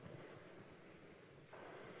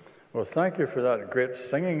Well, thank you for that great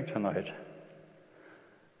singing tonight.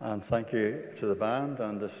 And thank you to the band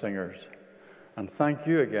and the singers. And thank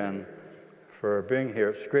you again for being here.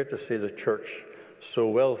 It's great to see the church so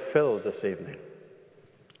well filled this evening.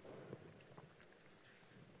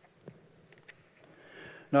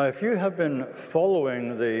 Now, if you have been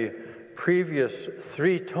following the previous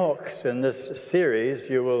 3 talks in this series,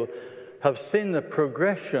 you will have seen the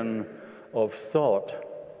progression of thought.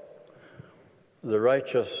 The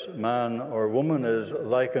righteous man or woman is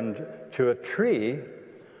likened to a tree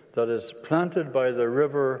that is planted by the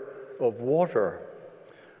river of water.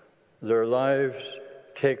 Their lives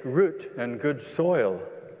take root in good soil.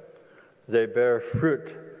 They bear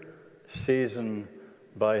fruit season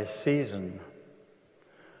by season.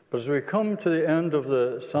 But as we come to the end of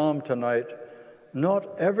the psalm tonight,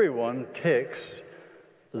 not everyone takes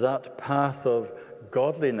that path of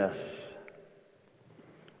godliness.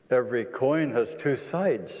 Every coin has 2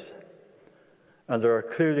 sides, and there are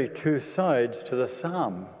clearly 2 sides to the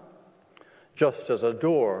psalm, just as a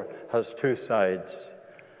door has 2 sides.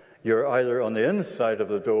 You're either on the inside of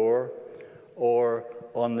the door or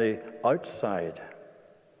on the outside.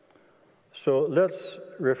 So let's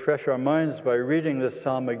refresh our minds by reading this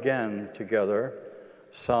psalm again together.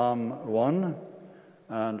 Psalm 1,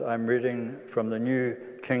 and I'm reading from the New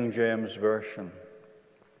King James Version.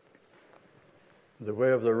 The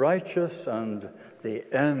way of the righteous and the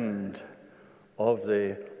end of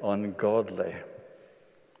the ungodly.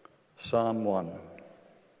 Psalm 1.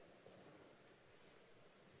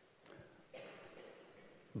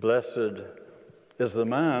 Blessed is the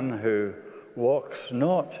man who walks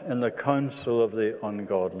not in the counsel of the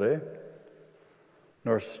ungodly,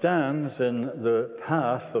 nor stands in the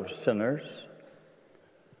path of sinners,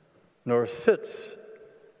 nor sits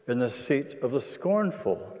in the seat of the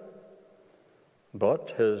scornful. But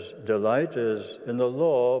his delight is in the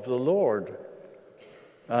law of the Lord,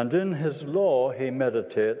 and in his law he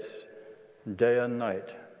meditates day and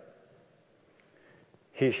night.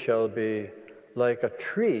 He shall be like a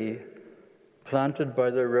tree planted by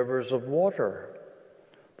the rivers of water,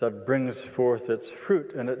 that brings forth its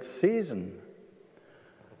fruit in its season,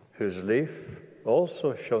 whose leaf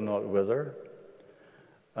also shall not wither,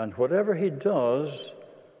 and whatever he does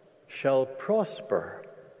shall prosper.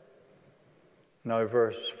 Now,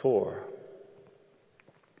 verse 4.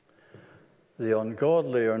 The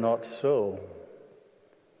ungodly are not so,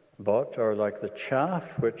 but are like the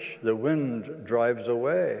chaff which the wind drives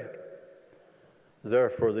away.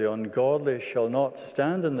 Therefore the ungodly shall not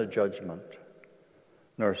stand in the judgment,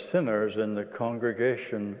 nor sinners in the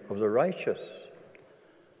congregation of the righteous.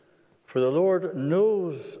 For the Lord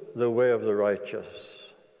knows the way of the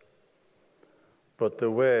righteous, but the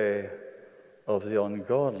way of the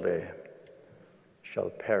ungodly shall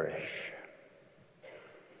perish.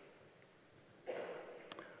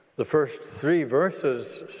 The first 3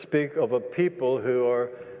 verses speak of a people who are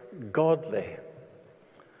godly.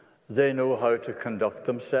 They know how to conduct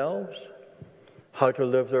themselves, how to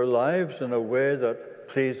live their lives in a way that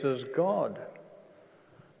pleases God.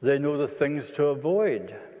 They know the things to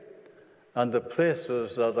avoid and the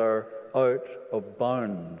places that are out of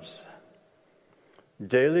bounds.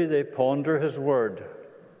 Daily they ponder his word.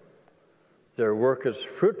 Their work is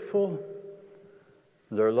fruitful,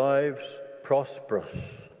 their lives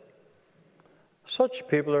prosperous. Such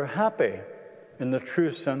people are happy in the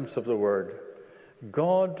true sense of the word.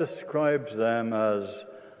 God describes them as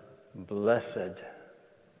blessed.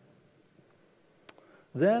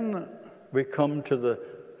 Then we come to the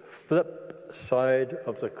flip side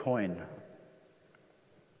of the coin.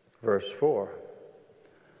 Verse 4.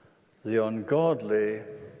 The ungodly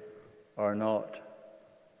are not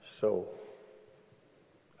so.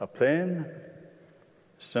 A plain,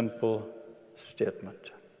 simple statement.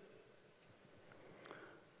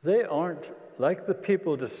 They aren't like the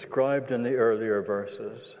people described in the earlier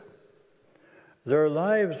verses. Their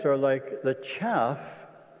lives are like the chaff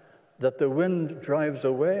that the wind drives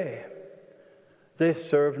away. They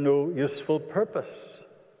serve no useful purpose.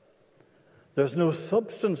 There's no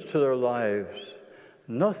substance to their lives,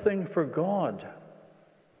 nothing for God.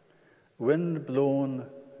 Wind-blown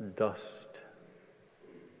dust.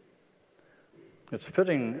 It's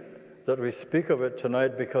fitting that we speak of it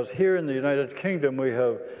tonight because here in the United Kingdom we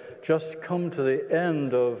have just come to the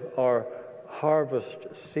end of our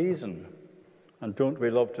harvest season. And don't we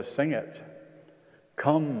love to sing it?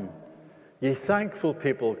 Come, ye thankful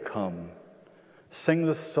people, come. Sing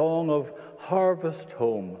the song of harvest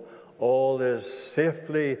home. All is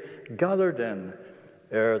safely gathered in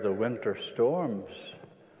ere the winter storms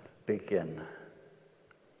begin.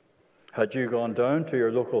 Had you gone down to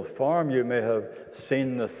your local farm, you may have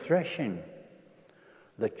seen the threshing,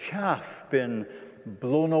 the chaff being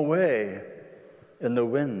blown away in the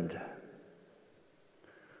wind.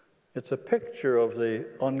 It's a picture of the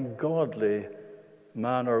ungodly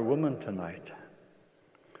man or woman tonight.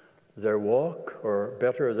 Their walk, or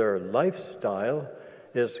better, their lifestyle,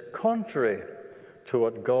 is contrary to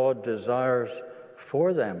what God desires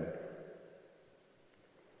for them.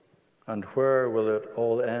 And where will it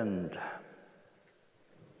all end?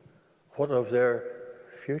 What of their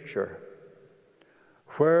future?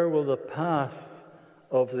 Where will the path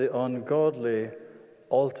of the ungodly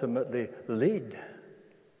ultimately lead?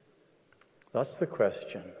 That's the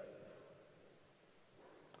question.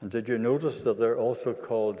 And did you notice that they're also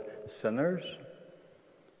called sinners?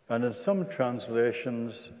 And in some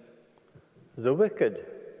translations, the wicked.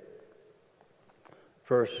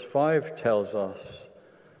 Verse 5 tells us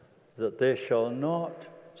that they shall not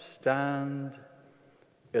stand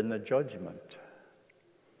in the judgment,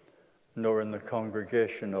 nor in the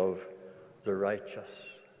congregation of the righteous.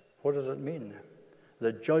 What does it mean?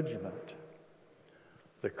 The judgment,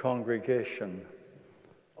 the congregation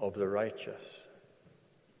of the righteous.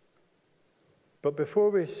 But before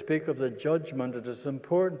we speak of the judgment, it is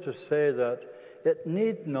important to say that it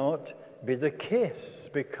need not be the case,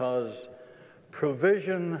 because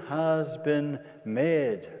provision has been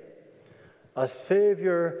made. A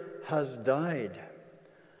Savior has died,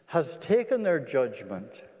 has taken their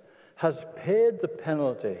judgment, has paid the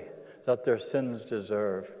penalty that their sins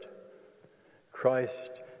deserved.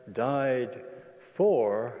 Christ died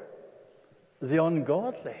for the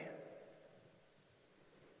ungodly.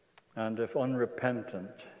 And if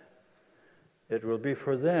unrepentant, it will be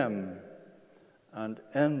for them an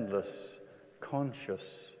endless, conscious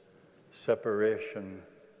separation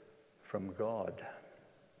from God.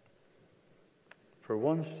 For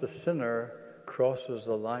once the sinner crosses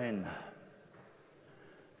the line,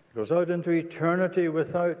 goes out into eternity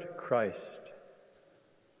without Christ,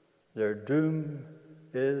 their doom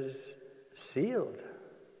is sealed,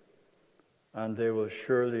 and they will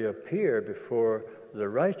surely appear before the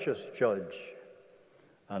righteous judge,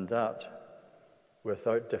 and that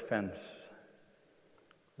without defense.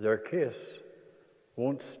 Their case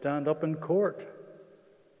won't stand up in court,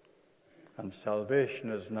 and salvation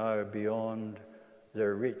is now beyond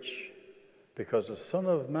their reach, because the Son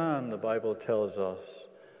of Man, the Bible tells us,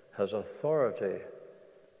 has authority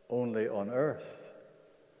only on earth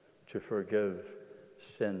to forgive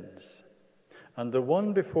sins. And the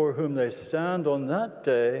one before whom they stand on that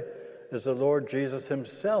day is the Lord Jesus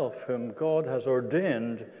himself, whom God has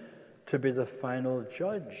ordained to be the final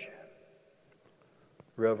judge.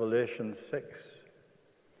 Revelation 6.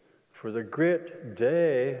 For the great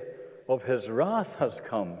day of his wrath has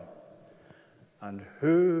come, and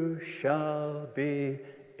who shall be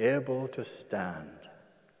able to stand?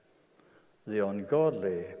 The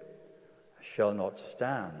ungodly shall not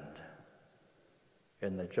stand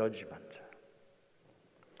in the judgment.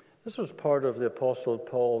 This was part of the Apostle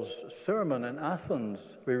Paul's sermon in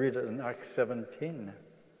Athens. We read it in Acts 17.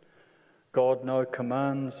 God now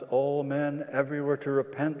commands all men everywhere to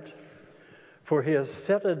repent, for he has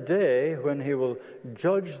set a day when he will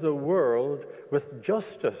judge the world with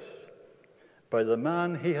justice by the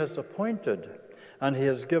man he has appointed, and he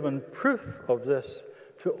has given proof of this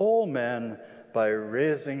to all men by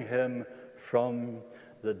raising him from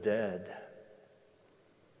the dead.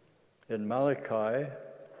 In Malachi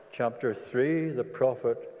chapter 3, the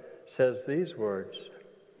prophet says these words,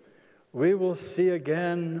 "We will see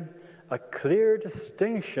again a clear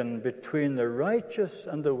distinction between the righteous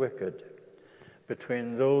and the wicked,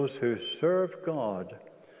 between those who serve God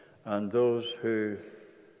and those who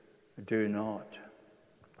do not."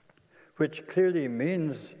 Which clearly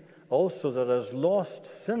means also that as lost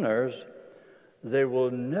sinners, they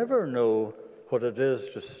will never know what it is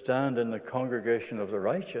to stand in the congregation of the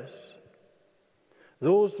righteous.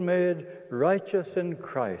 Those made righteous in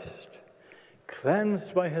Christ,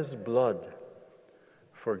 cleansed by his blood,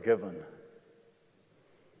 forgiven.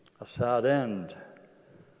 A sad end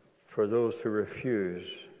for those who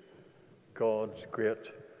refuse God's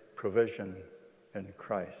great provision in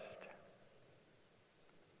Christ.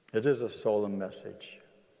 It is a solemn message,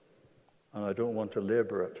 and I don't want to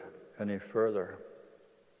labor it any further.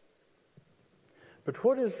 But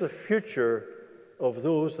what is the future of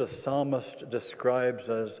those the psalmist describes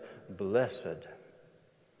as blessed?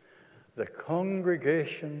 The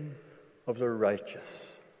congregation of the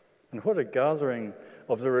righteous. And what a gathering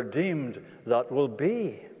of the redeemed that will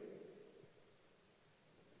be.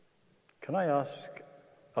 Can I ask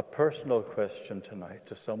a personal question tonight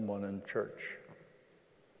to someone in church?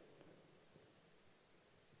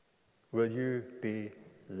 will you be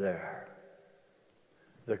there?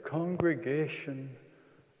 The congregation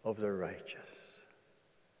of the righteous.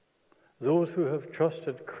 Those who have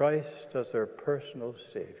trusted Christ as their personal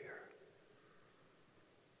Savior.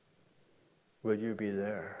 Will you be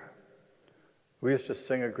there? We used to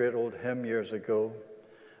sing a great old hymn years ago.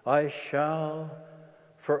 I shall,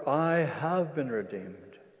 for I have been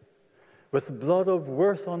redeemed, with blood of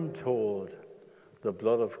worth untold, the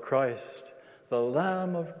blood of Christ, the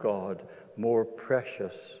Lamb of God, more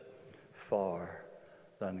precious far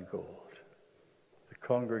than gold. The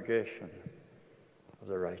congregation of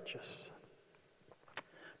the righteous.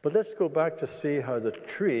 But let's go back to see how the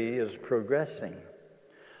tree is progressing,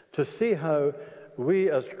 to see how we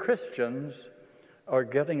as Christians are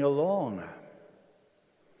getting along.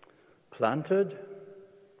 Planted,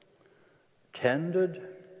 tended,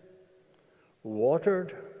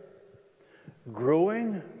 watered,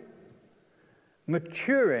 growing,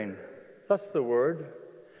 maturing. That's the word,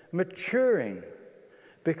 maturing.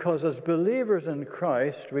 Because as believers in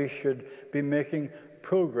Christ, we should be making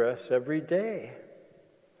progress every day,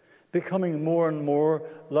 becoming more and more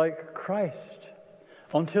like Christ,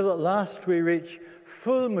 until at last we reach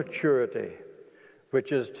full maturity,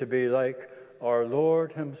 which is to be like our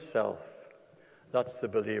Lord himself. That's the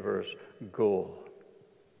believer's goal.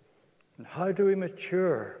 And how do we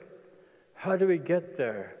mature? How do we get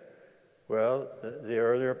there? Well, the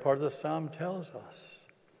earlier part of the psalm tells us.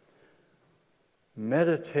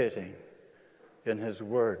 Meditating in his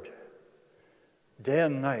word, day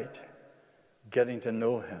and night, getting to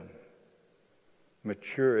know him,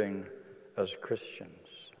 maturing as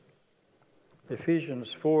Christians.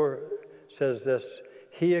 Ephesians 4 says this,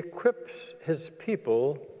 he equips his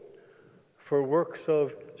people for works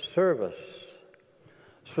of service,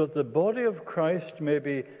 so that the body of Christ may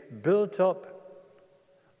be built up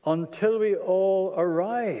until we all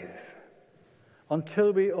arrive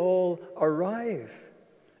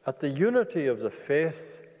at the unity of the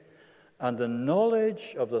faith and the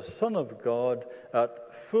knowledge of the Son of God,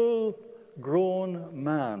 at full grown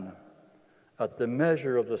man, at the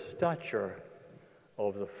measure of the stature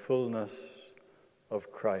of the fullness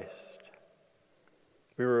of Christ.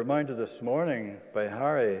 We were reminded this morning by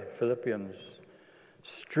Harry, Philippians,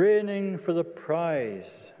 straining for the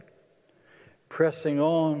prize, pressing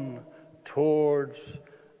on towards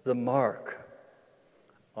the mark,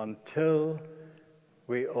 until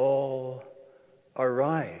we all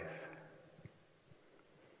arrive.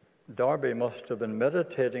 Darby must have been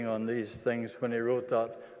meditating on these things when he wrote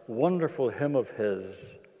that wonderful hymn of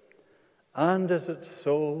his. And is it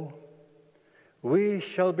so? We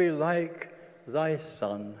shall be like thy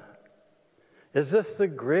Son. Is this the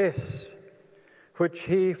grace which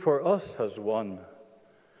he for us has won?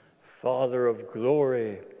 Father of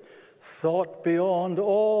glory, thought beyond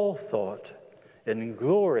all thought, in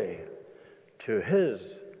glory to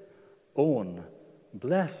his own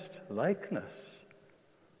blessed likeness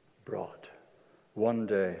brought. One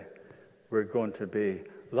day we're going to be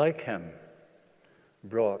like him,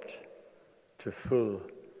 brought to full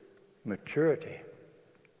maturity.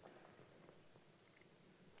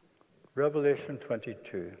 Revelation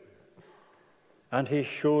 22. And he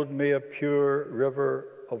showed me a pure river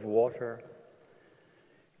of water,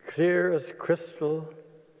 clear as crystal,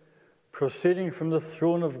 proceeding from the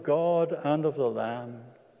throne of God and of the Lamb.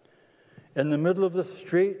 In the middle of the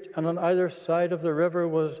street and on either side of the river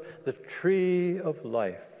was the tree of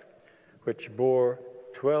life, which bore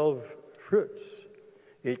 12 fruits,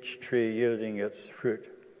 each tree yielding its fruit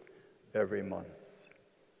every month.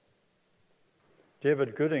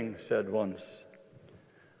 David Gooding said once,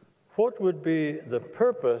 what would be the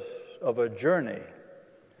purpose of a journey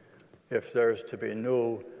if there's to be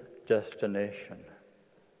no destination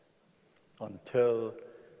until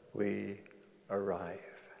we arrive?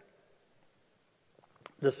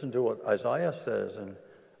 Listen to what Isaiah says in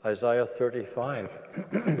Isaiah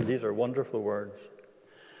 35. These are wonderful words.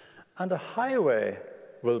 And a highway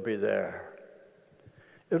will be there.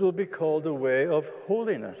 It will be called the way of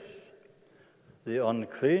holiness. The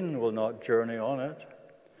unclean will not journey on it,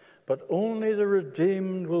 but only the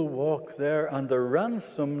redeemed will walk there, and the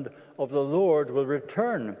ransomed of the Lord will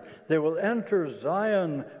return. They will enter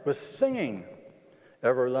Zion with singing.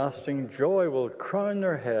 Everlasting joy will crown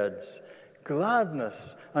their heads.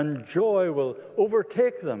 Gladness and joy will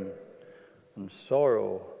overtake them, and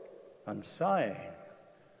sorrow and sighing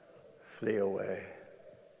flee away.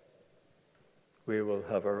 We will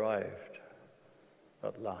have arrived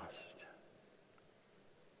at last.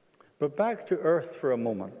 But back to earth for a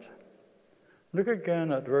moment. Look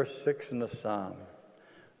again at verse 6 in the psalm.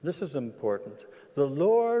 This is important. The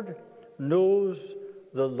Lord knows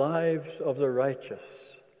the lives of the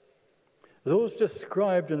righteous, those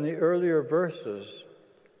described in the earlier verses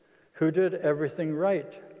who did everything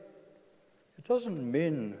right. It doesn't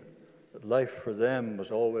mean that life for them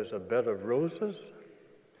was always a bed of roses.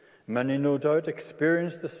 Many, no doubt,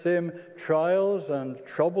 experienced the same trials and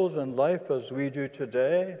troubles in life as we do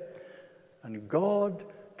today, and God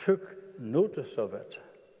took notice of it.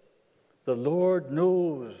 The Lord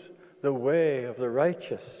knows the way of the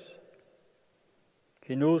righteous.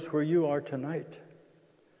 He knows where you are tonight.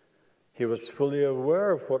 He was fully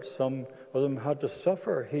aware of what some of them had to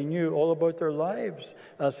suffer. He knew all about their lives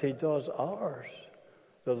as he does ours.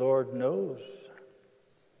 The Lord knows.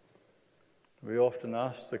 We often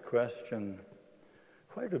ask the question,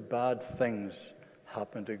 why do bad things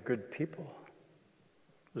happen to good people?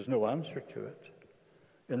 There's no answer to it.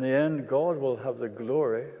 In the end, God will have the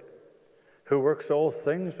glory, who works all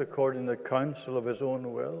things according to the counsel of his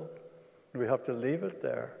own will. We have to leave it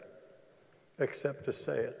there, except to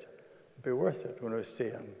say it. It'll be worth it when we see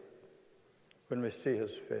him, when we see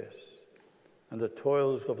his face. And the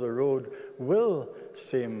toils of the road will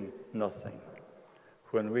seem nothing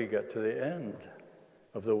when we get to the end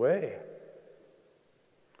of the way.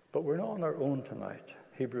 But we're not on our own tonight.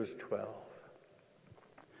 Hebrews 12.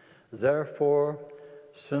 Therefore,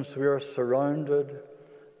 since we are surrounded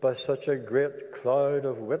by such a great cloud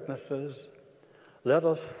of witnesses, let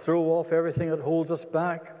us throw off everything that holds us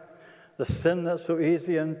back, the sin that so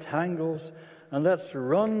easily entangles, and let's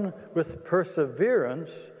run with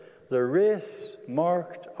perseverance the race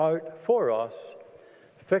marked out for us,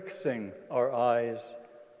 fixing our eyes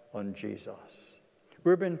on Jesus.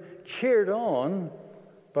 We've been cheered on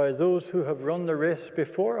by those who have run the race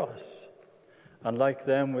before us. And like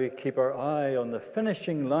them, we keep our eye on the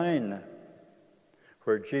finishing line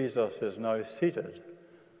where Jesus is now seated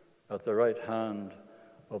at the right hand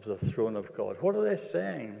of the throne of God. What are they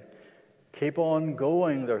saying? Keep on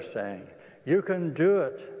going, they're saying. You can do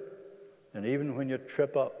it. And even when you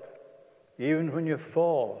trip up, even when you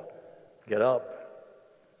fall, get up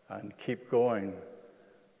and keep going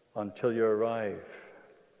until you arrive.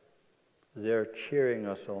 They're cheering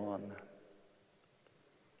us on.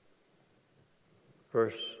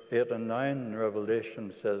 Verse 8 and 9 in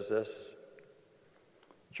Revelation says this.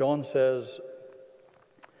 John says,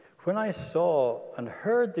 when I saw and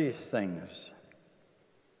heard these things,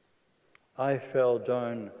 I fell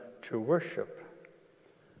down to worship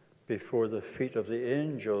before the feet of the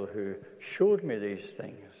angel who showed me these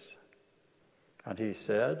things. And he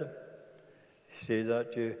said, see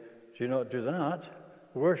that you do not do that,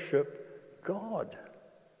 worship God.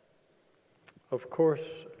 Of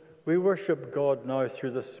course, we worship God now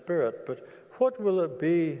through the Spirit, but what will it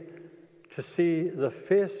be to see the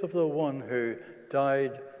face of the one who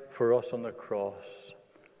died for us on the cross,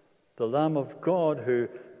 the Lamb of God who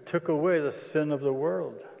took away the sin of the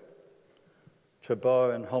world, to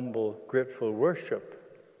bow in humble, grateful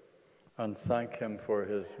worship and thank him for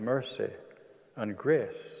his mercy and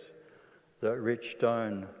grace that reached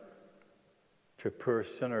down to poor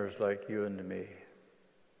sinners like you and me.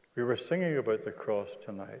 We were singing about the cross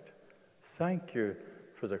tonight. Thank you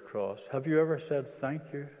for the cross. Have you ever said thank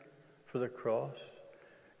you for the cross?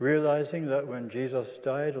 Realizing that when Jesus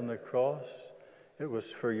died on the cross, it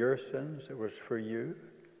was for your sins, it was for you.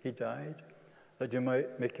 He died, that you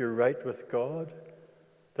might make you right with God,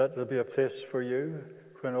 that there'll be a place for you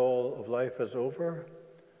when all of life is over,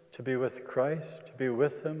 to be with Christ, to be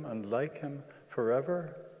with him and like him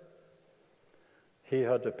forever. He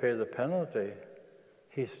had to pay the penalty.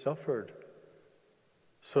 He suffered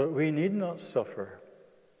so that we need not suffer.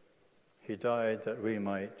 He died that we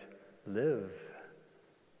might live.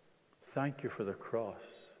 Thank you for the cross.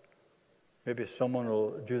 Maybe someone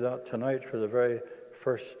will do that tonight for the very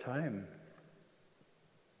first time.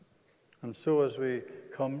 And so as we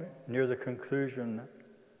come near the conclusion,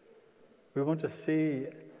 we want to see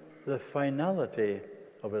the finality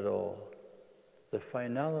of it all. The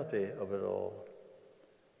finality of it all.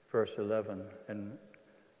 Verse 11 in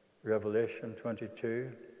Revelation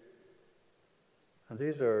 22. And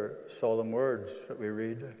these are solemn words that we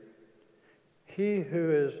read. He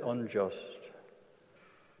who is unjust,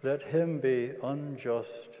 let him be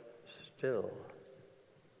unjust still.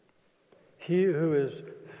 He who is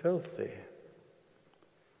filthy,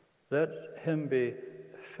 let him be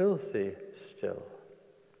filthy still.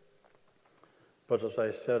 But as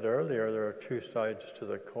I said earlier, there are two sides to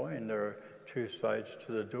the coin. There are two sides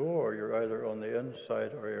to the door. You're either on the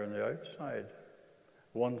inside or you're on the outside.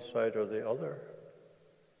 One side or the other.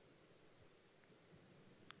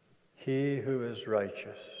 He who is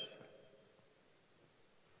righteous,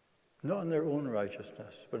 not in their own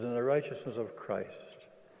righteousness, but in the righteousness of Christ,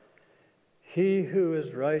 He who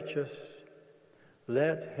is righteous,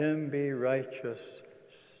 let him be righteous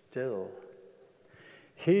still.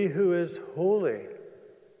 He who is holy,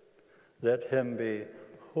 let him be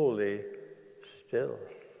holy still.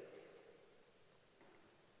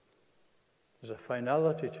 There's a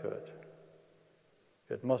finality to it.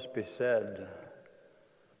 It must be said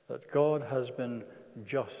that God has been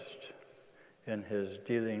just in his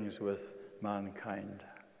dealings with mankind.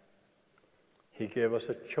 He gave us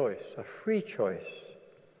a choice, a free choice.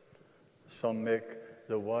 Some make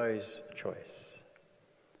the wise choice.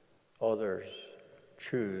 Others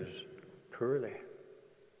choose poorly.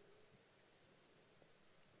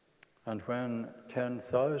 And when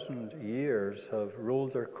 10,000 years have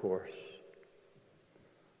rolled their course,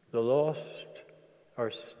 the lost are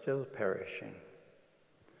still perishing,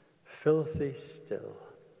 filthy still,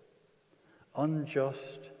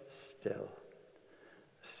 unjust still,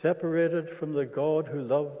 separated from the God who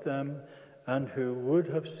loved them and who would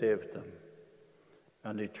have saved them,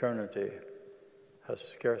 and eternity has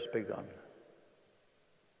scarce begun.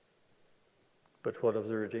 But what of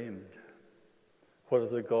the redeemed? What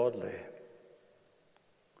of the godly?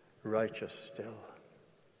 Righteous still,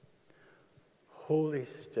 holy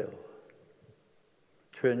still,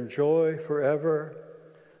 to enjoy forever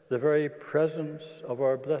the very presence of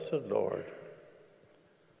our blessed Lord,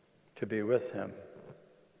 to be with him,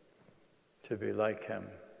 to be like him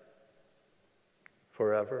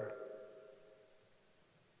forever.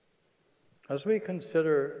 As we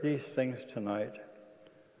consider these things tonight,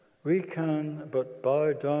 we can but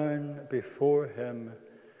bow down before him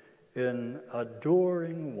in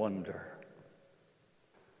adoring wonder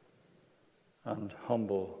and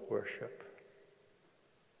humble worship.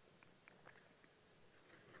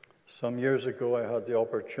 Some years ago, I had the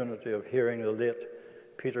opportunity of hearing the late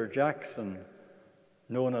Peter Jackson,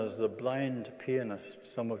 known as the blind pianist.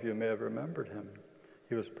 Some of you may have remembered him.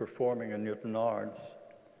 He was performing in Newton Ards.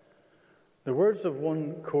 The words of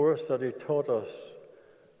one chorus that he taught us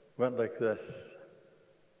went like this: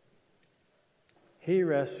 He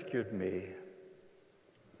rescued me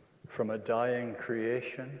from a dying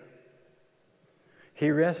creation.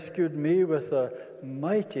 He rescued me with a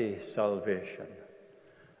mighty salvation.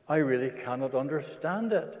 I really cannot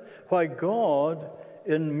understand it, why God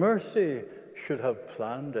in mercy should have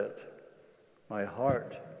planned it. My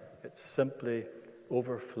heart, it simply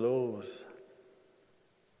overflows.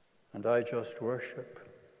 And I just worship.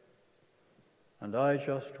 And I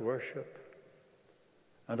just worship.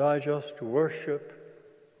 And I just worship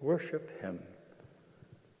him.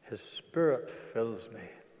 His Spirit fills me.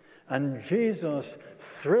 And Jesus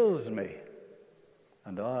thrills me.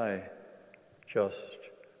 And I just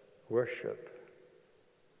worship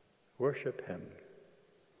him.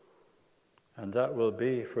 And that will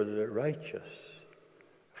be for the righteous,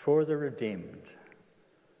 for the redeemed,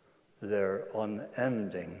 their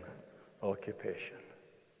unending occupation.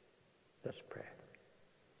 Let's pray.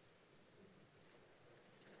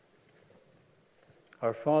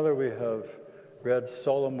 Our Father, we have read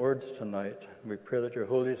solemn words tonight. We pray that your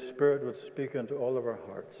Holy Spirit would speak into all of our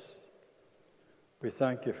hearts. We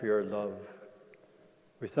thank you for your love.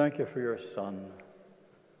 We thank you for your Son.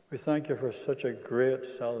 We thank you for such a great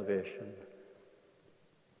salvation.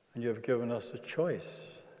 And you have given us a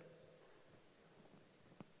choice.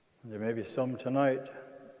 And there may be some tonight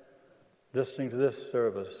listening to this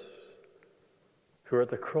service who are at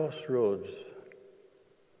the crossroads.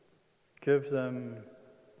 Give them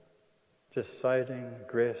deciding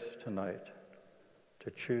grace tonight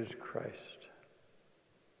to choose Christ.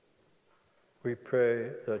 We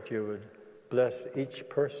pray that you would bless each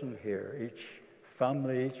person here, each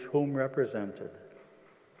family, each home represented.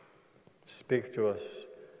 Speak to us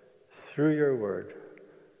through your word.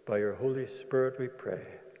 By your Holy Spirit we pray.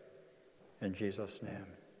 In Jesus' name,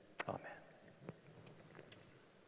 amen.